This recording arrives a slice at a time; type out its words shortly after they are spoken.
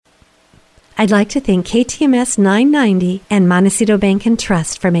I'd like to thank KTMS 990 and Montecito Bank and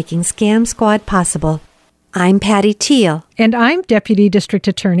Trust for making Scam Squad possible. I'm Patty Teal. And I'm Deputy District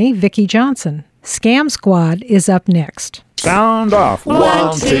Attorney Vicki Johnson. Scam Squad is up next. Sound off.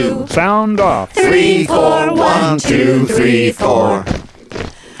 1, 2. Sound off. 3, 4. 1, 2, 3, 4.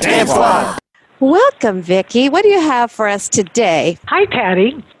 Scam Squad. Welcome, Vicki. What do you have for us today? Hi,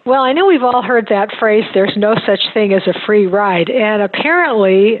 Patty. Well, I know we've all heard that phrase, there's no such thing as a free ride. And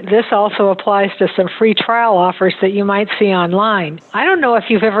apparently, this also applies to some free trial offers that you might see online. I don't know if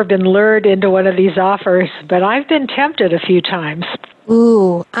you've ever been lured into one of these offers, but I've been tempted a few times.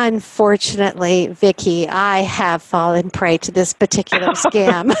 Ooh, unfortunately, Vicki, I have fallen prey to this particular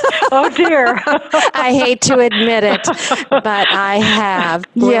scam. Oh, dear. I hate to admit it, but I have.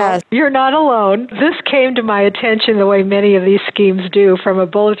 Well, yes. You're not alone. This came to my attention the way many of these schemes do from a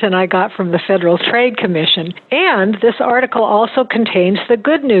bulletin I got from the Federal Trade Commission. And this article also contains the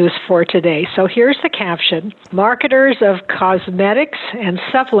good news for today. So here's the caption. Marketers of cosmetics and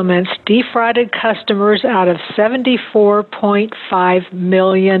supplements defrauded customers out of $74.5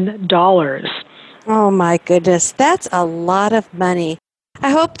 million. Oh, my goodness. That's a lot of money.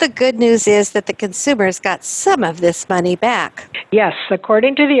 I hope the good news is that the consumers got some of this money back. Yes,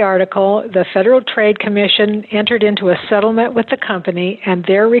 according to the article, the Federal Trade Commission entered into a settlement with the company, and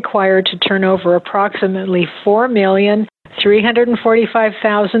they're required to turn over approximately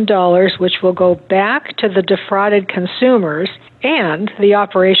 $4,345,000, which will go back to the defrauded consumers, and the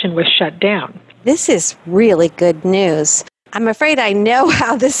operation was shut down. This is really good news. I'm afraid I know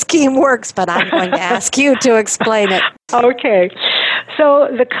how this scheme works, but I'm going to ask you to explain it. Okay. So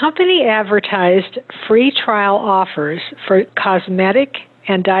the company advertised free trial offers for cosmetic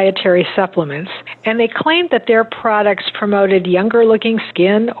and dietary supplements, and they claimed that their products promoted younger-looking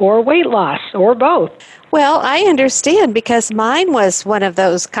skin or weight loss, or both. Well, I understand because mine was one of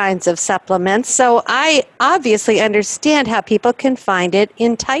those kinds of supplements, so I obviously understand how people can find it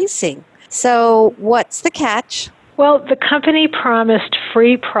enticing. So what's the catch? Well, the company promised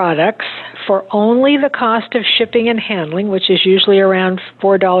free products for only the cost of shipping and handling, which is usually around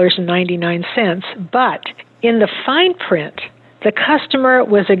 $4.99. But in the fine print, the customer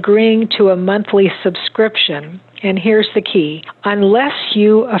was agreeing to a monthly subscription. And here's the key, unless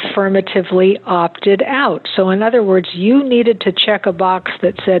you affirmatively opted out. So in other words, you needed to check a box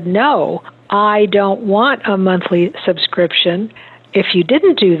that said, no, I don't want a monthly subscription. If you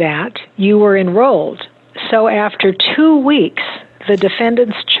didn't do that, you were enrolled. So after 2 weeks, the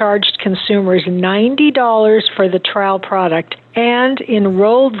defendants charged consumers $90 for the trial product and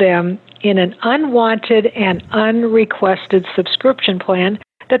enrolled them in an unwanted and unrequested subscription plan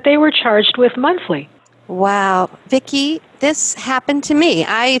that they were charged with monthly. Wow. Vicki, this happened to me.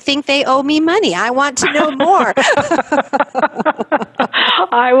 I think they owe me money. I want to know more.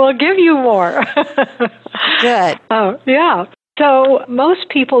 I will give you more. Good. Oh, yeah. So most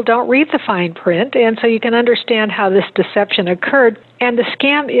people don't read the fine print, and so you can understand how this deception occurred. And the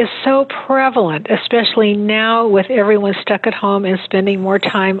scam is so prevalent, especially now with everyone stuck at home and spending more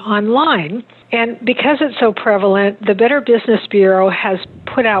time online. And because it's so prevalent, the Better Business Bureau has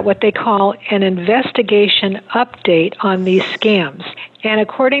put out what they call an investigation update on these scams. And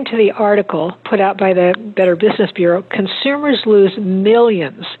according to the article put out by the Better Business Bureau, consumers lose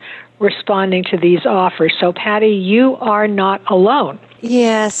millions responding to these offers. So, Patty, you are not alone.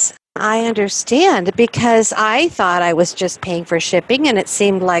 Yes, I understand because I thought I was just paying for shipping and it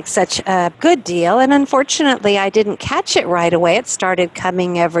seemed like such a good deal. And unfortunately, I didn't catch it right away. It started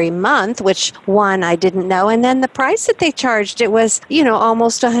coming every month, which one I didn't know. And then the price that they charged, it was,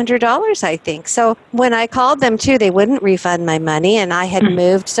 almost $100, I think. So when I called them too, they wouldn't refund my money and I had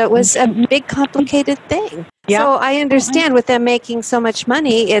moved. So it was a big, complicated thing. Yeah. So I understand with them making so much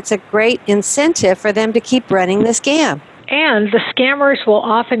money, it's a great incentive for them to keep running the scam. And the scammers will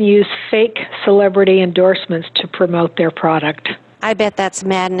often use fake celebrity endorsements to promote their product. I bet that's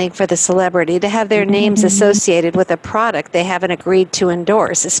maddening for the celebrity to have their names associated with a product they haven't agreed to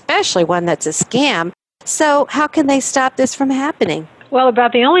endorse, especially one that's a scam. So how can they stop this from happening? Well,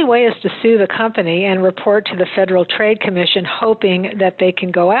 about the only way is to sue the company and report to the Federal Trade Commission, hoping that they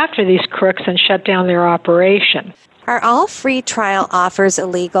can go after these crooks and shut down their operation. Are all free trial offers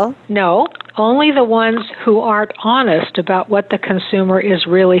illegal? No, only the ones who aren't honest about what the consumer is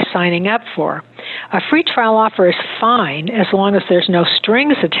really signing up for. A free trial offer is fine as long as there's no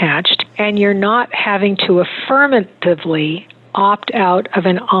strings attached and you're not having to affirmatively opt out of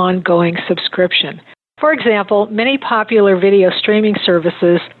an ongoing subscription. For example, many popular video streaming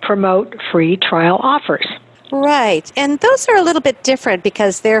services promote free trial offers. Right. And those are a little bit different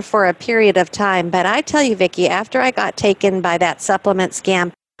because they're for a period of time. But I tell you, Vicki, after I got taken by that supplement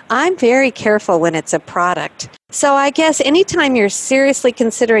scam, I'm very careful when it's a product. So I guess anytime you're seriously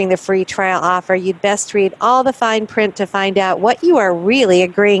considering the free trial offer, you'd best read all the fine print to find out what you are really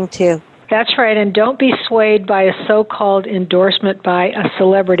agreeing to. That's right, and don't be swayed by a so-called endorsement by a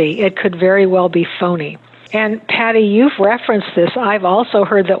celebrity. It could very well be phony. And Patty, you've referenced this. I've also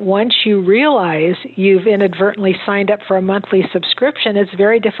heard that once you realize you've inadvertently signed up for a monthly subscription, it's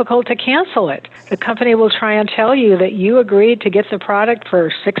very difficult to cancel it. The company will try and tell you that you agreed to get the product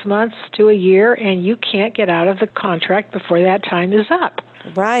for 6 months to a year, and you can't get out of the contract before that time is up.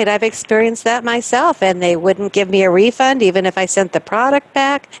 Right, I've experienced that myself, and they wouldn't give me a refund even if I sent the product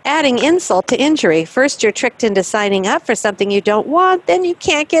back. Adding insult to injury. First, you're tricked into signing up for something you don't want, then you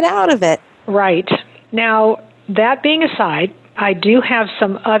can't get out of it. Right. Now, that being aside, I do have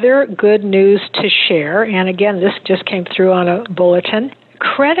some other good news to share, and again, this just came through on a bulletin.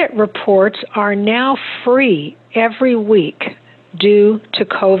 Credit reports are now free every week due to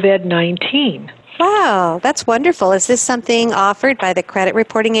COVID-19. Wow, that's wonderful. Is this something offered by the credit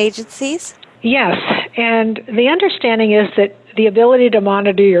reporting agencies? Yes, and the understanding is that the ability to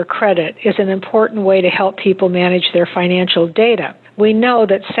monitor your credit is an important way to help people manage their financial data. We know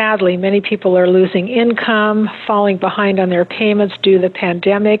that sadly many people are losing income, falling behind on their payments due to the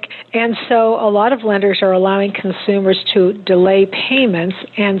pandemic, and so a lot of lenders are allowing consumers to delay payments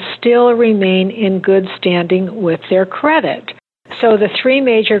and still remain in good standing with their credit. So the three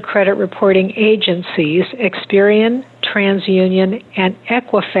major credit reporting agencies, Experian, TransUnion, and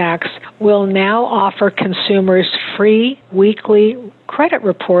Equifax, will now offer consumers free weekly credit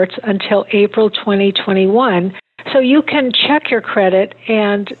reports until April 2021. So you can check your credit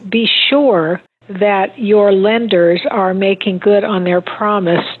and be sure that your lenders are making good on their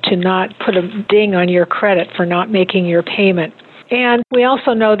promise to not put a ding on your credit for not making your payment. And we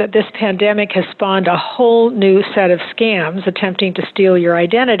also know that this pandemic has spawned a whole new set of scams attempting to steal your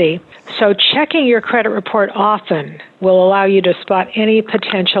identity. So checking your credit report often will allow you to spot any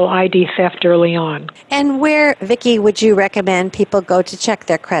potential ID theft early on. And where, Vicki, would you recommend people go to check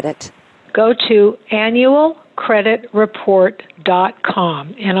their credit? Go to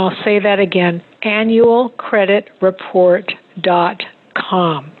annualcreditreport.com. And I'll say that again,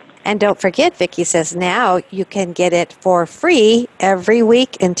 annualcreditreport.com. And don't forget, Vicki says now you can get it for free every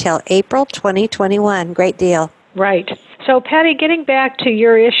week until April 2021. Great deal. Right. So, Patty, getting back to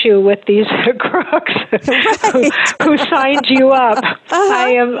your issue with these crooks who signed you up,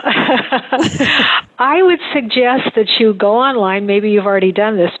 I would suggest that you go online, maybe you've already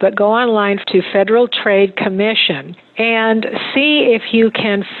done this, but go online to Federal Trade Commission and see if you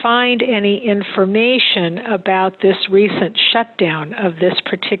can find any information about this recent shutdown of this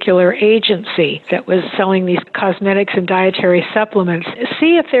particular agency that was selling these cosmetics and dietary supplements.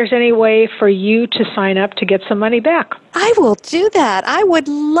 See if there's any way for you to sign up to get some money back. I will do that. I would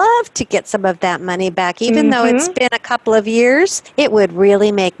love to get some of that money back. Even though it's been a couple of years, it would really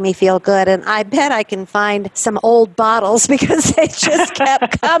make me feel good. And I bet I can find some old bottles because they just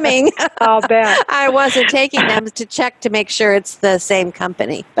kept coming. I'll bet. I wasn't taking them to check to make sure it's the same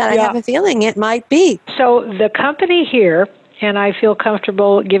company. But I have a feeling it might be. So the company here, and I feel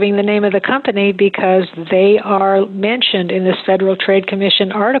comfortable giving the name of the company because they are mentioned in this Federal Trade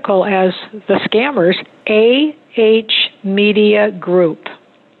Commission article as the scammers, AH Media Group.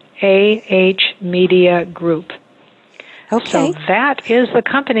 AH Media Group. Okay. So that is the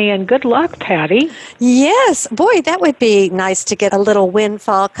company, and good luck, Patty. Yes. Boy, that would be nice to get a little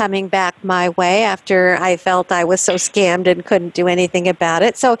windfall coming back my way after I felt I was so scammed and couldn't do anything about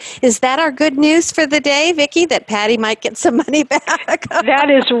it. So is that our good news for the day, Vicki, that Patty might get some money back? That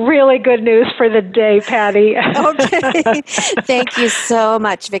is really good news for the day, Patty. Okay. Thank you so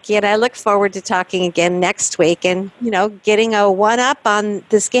much, Vicki, and I look forward to talking again next week and, getting a one-up on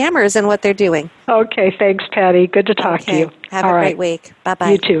the scammers and what they're doing. Okay, thanks, Patty. Good to talk to you. Have a great week.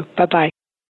 Bye-bye. You too. Bye-bye.